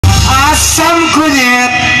ASEM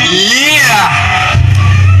Kunyit. Iya.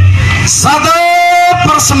 Satu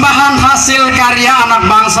persembahan hasil karya anak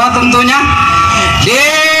bangsa tentunya di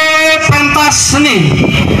pentas seni.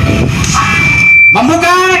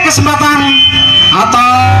 Membuka kesempatan atau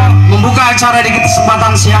membuka acara di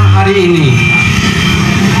kesempatan siang hari ini.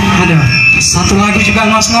 Aduh, satu lagu juga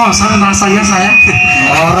ngos-ngosan rasanya saya.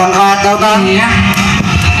 Orang kata kan. Iya.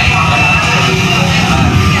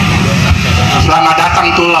 Selamat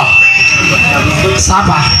datang Tullah.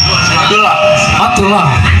 Siapa? Tullah. Oh, Tullah.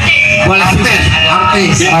 Boleh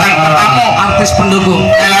artis. Bintang tamu. Artis pendukung.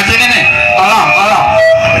 Lagi ini nih. Tolong.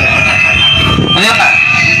 Ini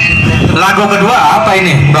lagu kedua apa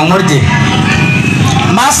ini, Bang Murji?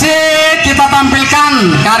 Masih kita tampilkan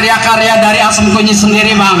karya-karya dari ASEM Kunyit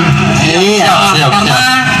sendiri, Bang. Iya.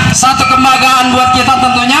 Karena satu kebanggaan buat kita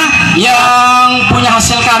tentunya yang punya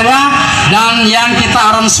hasil karya dan yang kita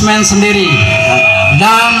aransemen sendiri.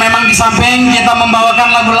 Dan memang di samping kita membawakan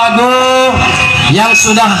lagu-lagu yang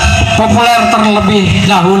sudah populer terlebih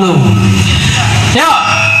dahulu. Yuk,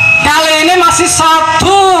 kali ini masih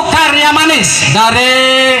satu karya manis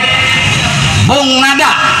dari Bung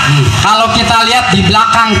Nada. Kalau kita lihat di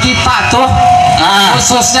belakang kita tuh,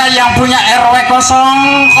 khususnya yang punya RW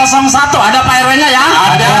 001, ada Pak RW-nya ya?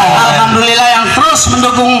 Ada. Alhamdulillah yang terus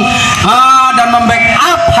mendukung dan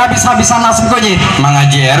membackup habis-habisan ASEM Kunyit.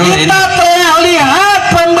 Mengaji RW ini. Kita telah lihat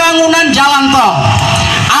pembangunan jalan tol.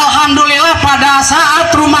 Alhamdulillah pada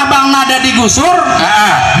saat rumah Bang Nada digusur,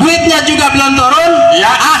 duitnya juga belum turun,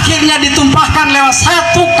 akhirnya ditumpahkan lewat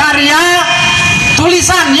satu karya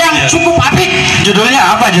tulisan yang cukup apik.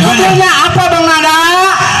 Judulnya apa? Judulnya apa Bang Nada?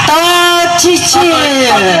 Tol Cicil.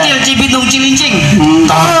 Cibitung Cilincing.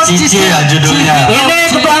 Tol Cicil judulnya.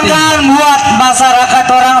 Ini kebanggaan buat masyarakat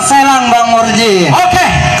orang Selang, Bang Murji. Oke.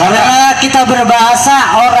 Karena kita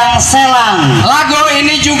berbahasa orang Selang. Lagu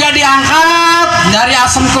ini juga diangkat dari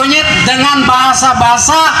ASEM Kunyit dengan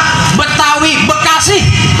bahasa-bahasa Betawi Bekasi.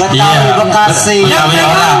 Bekasi. Yang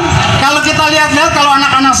memang kalau kita lihat-lihat, kalau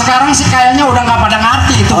anak-anak sekarang sih kayaknya udah nggak pada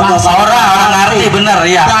ngerti itu bahasa. Orang ngerti bener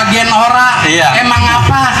ya. Bagian ora, emang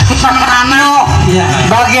apa? Menano,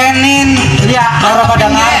 Bagianin, orang pada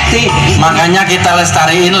ngerti. Makanya kita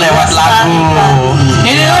lestariin lewat lagu.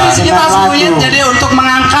 Ini kita semuanya jadi untuk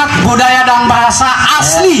mengangkat budaya dan bahasa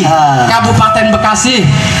asli Kabupaten Bekasi.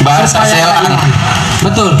 Bahasa Selang.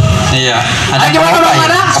 Betul. Iya. Ada gimana Bang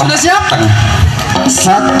Nada? Sudah siap?